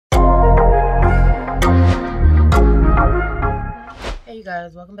you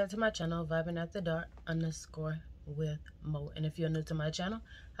guys, welcome back to my channel, Vibing After Dark _ with Mo. And if you're new to my channel,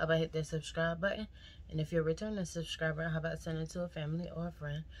 how about hit that subscribe button? And if you're a returning subscriber, how about sending it to a family or a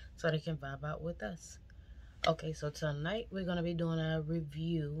friend so they can vibe out with us? Okay, so tonight we're going to be doing a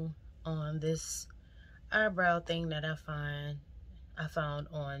review on this eyebrow thing that I found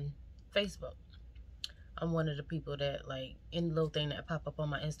on Facebook. I'm one of the people that, like, any little thing that pop up on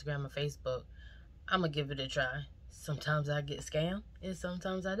my Instagram or Facebook, I'm going to give it a try. Sometimes I get scammed and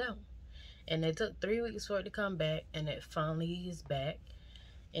sometimes I don't. And it took 3 weeks for it to come back, and it finally is back.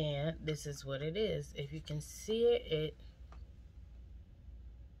 And this is what it is. If you can see it,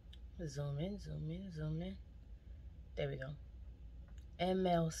 zoom in, zoom in, zoom in. There we go.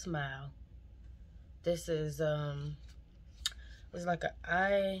 ML Smile. This is it's like an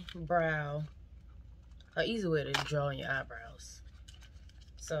eyebrow, an easy way to draw on your eyebrows.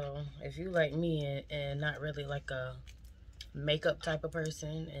 So if you like me and not really like a makeup type of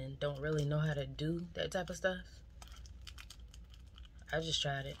person and don't really know how to do that type of stuff, I just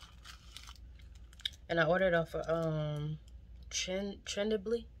tried it. And I ordered off of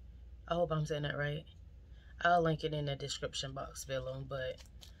Trendably. I hope I'm saying that right. I'll link it in the description box below, but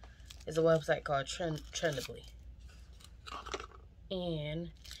it's a website called Trendably. And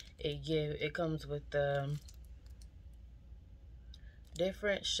it comes with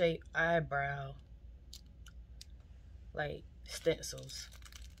different shape eyebrow, like stencils,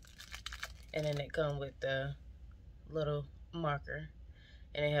 and then it comes with the little marker,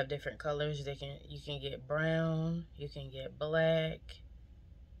 and they have different colors. You can get brown, you can get black,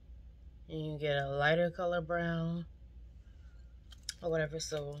 and you can get a lighter color brown or whatever.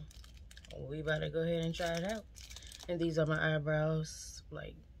 So we about to go ahead and try it out. And these are my eyebrows.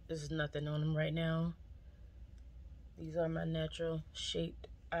 Like, there's nothing on them right now. These are my natural shaped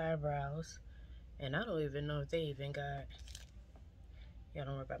eyebrows. And I don't even know if they even got... Y'all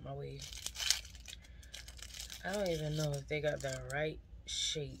don't worry about my wig. I don't even know if they got the right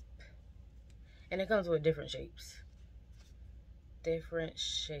shape. And it comes with different shapes. Different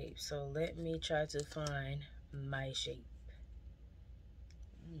shapes. So let me try to find my shape.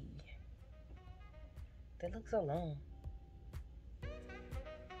 They look so long.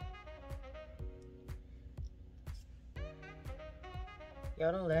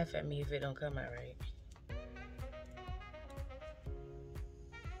 Y'all don't laugh at me if it don't come out right.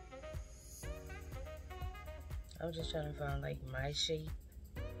 I'm just trying to find like my shape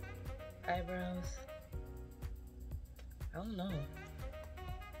eyebrows. I don't know.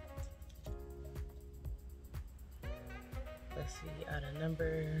 Let's see, out of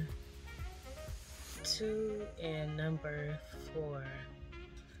number 2 and number 4,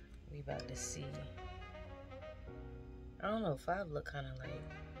 we about to see. I don't know, 5 look kind of like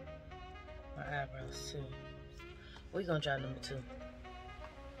my eyebrows too. We're gonna try number 2.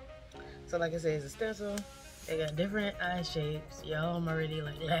 So like I said, it's a stencil. They got different eye shapes. Y'all, I'm already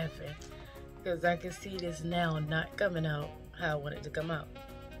like laughing because I can see this now not coming out how I want it to come out.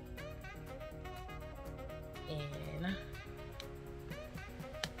 And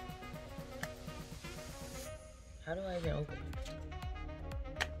how do I even open it?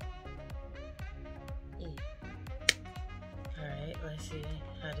 Alright, let's see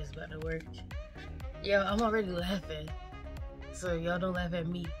how this is about to work. Yo, I'm already laughing. So y'all don't laugh at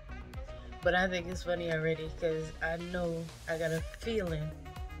me. But I think it's funny already because I know I got a feeling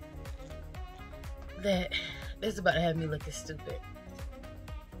that this is about to have me looking stupid.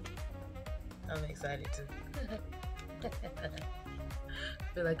 I'm excited too.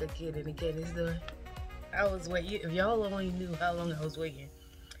 Feel like a kid in a candy store. I was waiting. If y'all only knew how long I was waiting.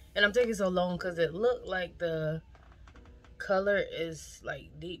 And I'm taking so long because it looked like the color is like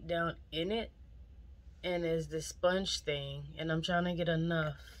deep down in it. And it's the sponge thing. And I'm trying to get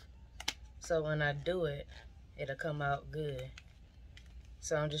enough. So when I do it, it'll come out good.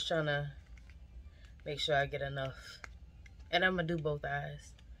 So I'm just trying to make sure I get enough. And I'm going to do both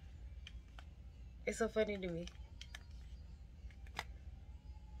eyes. It's so funny to me.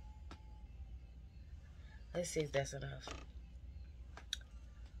 Let's see if that's enough.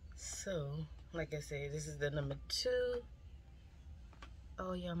 So, like I said, this is the number 2.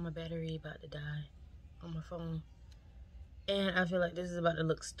 Oh yeah, my battery about to die on my phone. And I feel like this is about to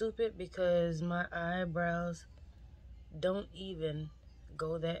look stupid because my eyebrows don't even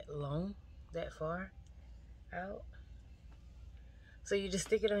go that long, that far out. So you just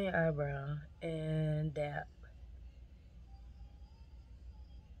stick it on your eyebrow and dap.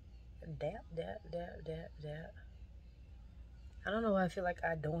 Dap, dap, dap, dap, dap. I don't know why I feel like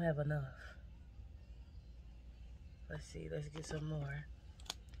I don't have enough. Let's see, let's get some more.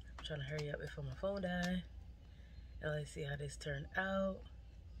 I'm trying to hurry up before my phone dies. Now let's see how this turned out.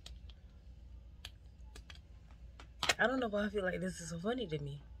 I don't know why I feel like this is so funny to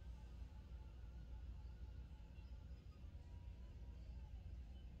me.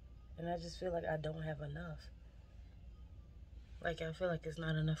 And I just feel like I don't have enough. Like, I feel like it's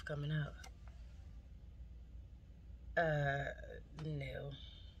not enough coming out. No.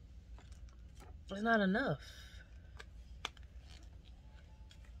 It's not enough.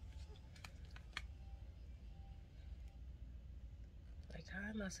 Like, how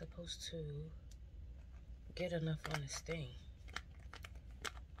am I supposed to get enough on this thing?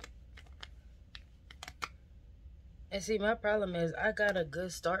 And see, my problem is I got a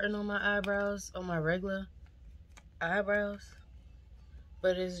good starting on my eyebrows, on my regular eyebrows.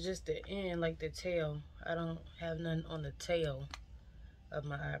 But it's just the end, like the tail. I don't have nothing on the tail of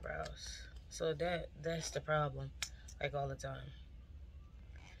my eyebrows. So that's the problem, like all the time.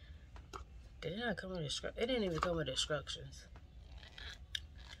 Did it not come with instructions? It didn't even come with instructions.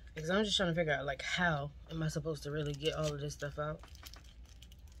 Because I'm just trying to figure out, like, how am I supposed to really get all of this stuff out?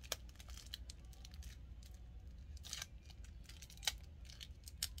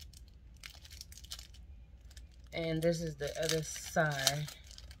 And this is the other side.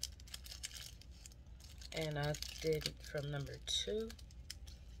 And I did from number 2.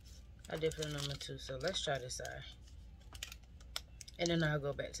 I did from number 2. So let's try this side. And then I'll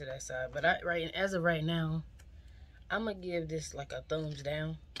go back to that side. But as of right now, I'm going to give this like a thumbs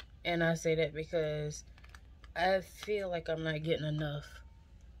down. And I say that because I feel like I'm not getting enough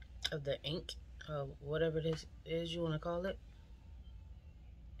of the ink. Or whatever this is you want to call it.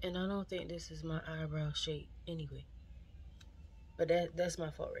 And I don't think this is my eyebrow shape anyway. But that's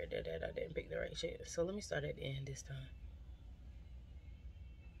my fault right there, that I didn't pick the right shape. So let me start at the end this time.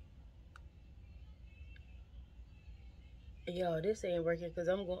 Y'all, this ain't working because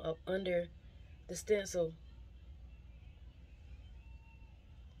I'm going up under the stencil.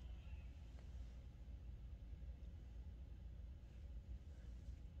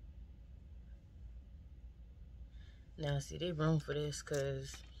 Now, see, they wrong for this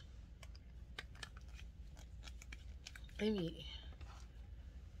because... Maybe...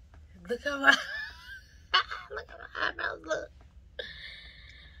 Look how my... Look how my eyebrows look.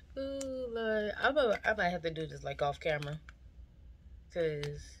 Ooh, Lord. I might have to do this, like, off camera.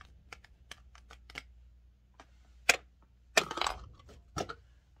 Because...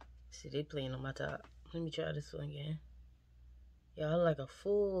 See, they playing on my top. Let me try this one again. Y'all, like a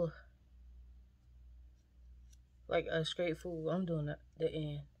full... Like a straight full. I'm doing the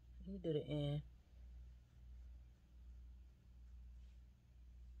end. Let me do the end.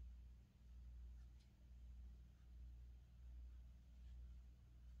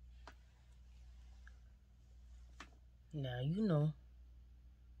 Now, you know.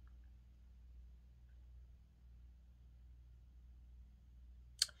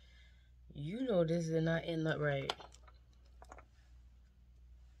 You know this did not end up right.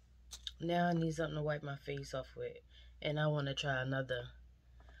 Now I need something to wipe my face off with. And I want to try another.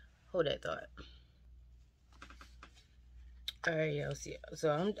 Hold that thought. Alright, y'all, see.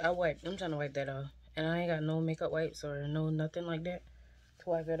 So I'm trying to wipe that off. And I ain't got no makeup wipes or nothing like that to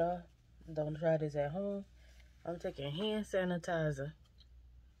wipe it off. Don't try this at home. I'm taking hand sanitizer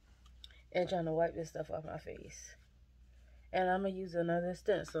and trying to wipe this stuff off my face. And I'm going to use another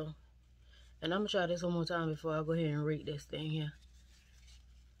stencil. And I'm going to try this one more time before I go ahead and rate this thing here.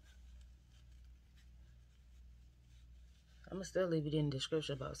 I'm going to still leave it in the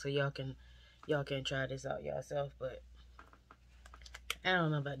description box so y'all can try this out yourself. But I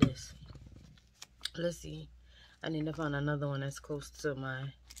don't know about this. Let's see. I need to find another one that's close to my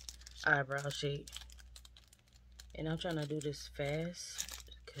eyebrow shape. And I'm trying to do this fast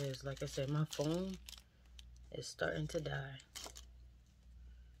because, like I said, my phone is starting to die.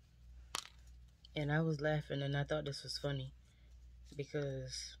 And I was laughing and I thought this was funny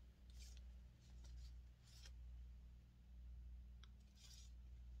because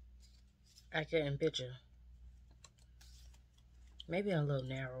I couldn't picture. Maybe a little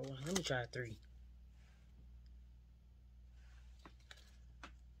narrow one. Let me try 3.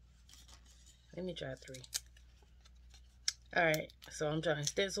 Let me try 3. Alright, so I'm trying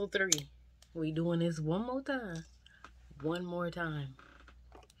stencil 3. We doing this one more time. One more time.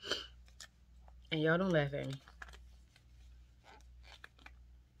 And y'all don't laugh at me.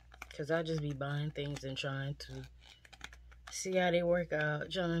 Because I just be buying things and trying to see how they work out.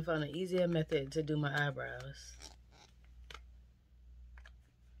 Trying to find an easier method to do my eyebrows.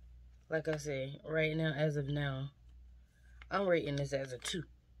 Like I said, right now, as of now, I'm rating this as a 2.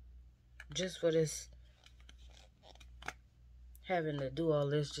 Just for this, having to do all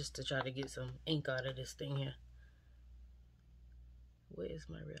this just to try to get some ink out of this thing here. What is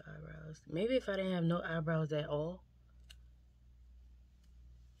my real eyebrows? Maybe if I didn't have no eyebrows at all,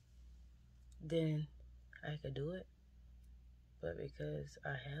 then I could do it. But because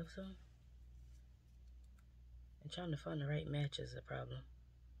I have some, and trying to find the right match is a problem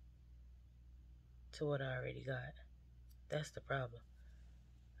to what I already got. That's the problem.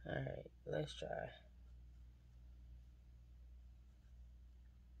 Alright, let's try.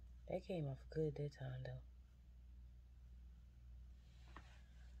 That came off good that time though.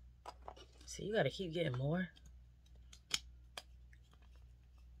 See, you gotta keep getting more.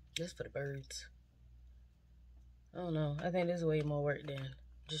 Just for the birds. I don't know. I think this is way more work than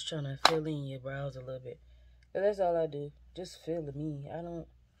just trying to fill in your brows a little bit. But that's all I do. Just fill me. I don't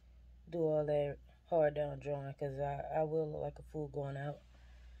do all that hard down drawing because I will look like a fool going out.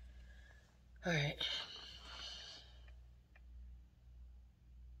 Alright.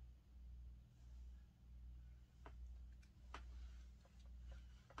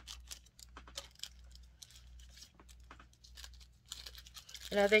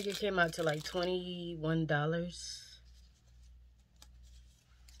 And I think it came out to like $21.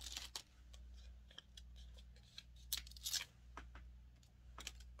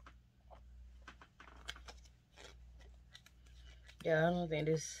 Yeah, I don't think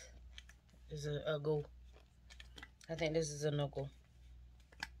this is a go. I think this is a no-go.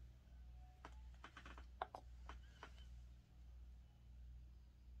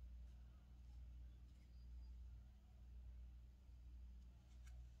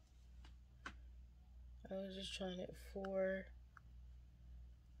 I was just trying it for,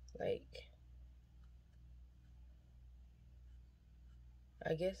 like,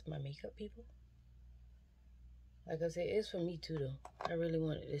 I guess my makeup people. Like I said, it's for me too though. I really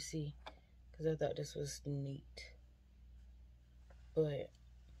wanted to see because I thought this was neat. But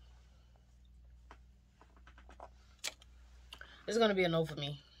it's gonna be a no for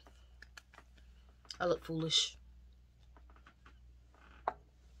me. I look foolish.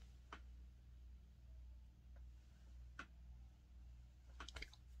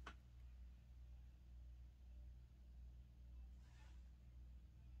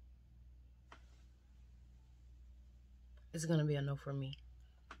 It's gonna be a no for me.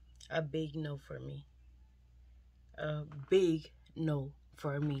 A big no for me. A big no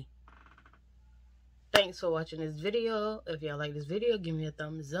for me. Thanks for watching this video. If y'all like this video, give me a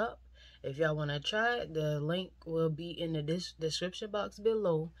thumbs up. If y'all want to try it, the link will be in the description box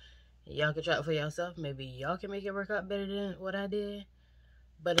below. Y'all can try it for yourself. Maybe y'all can make it work out better than what I did.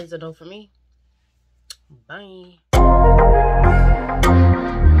 But it's a no for me. Bye.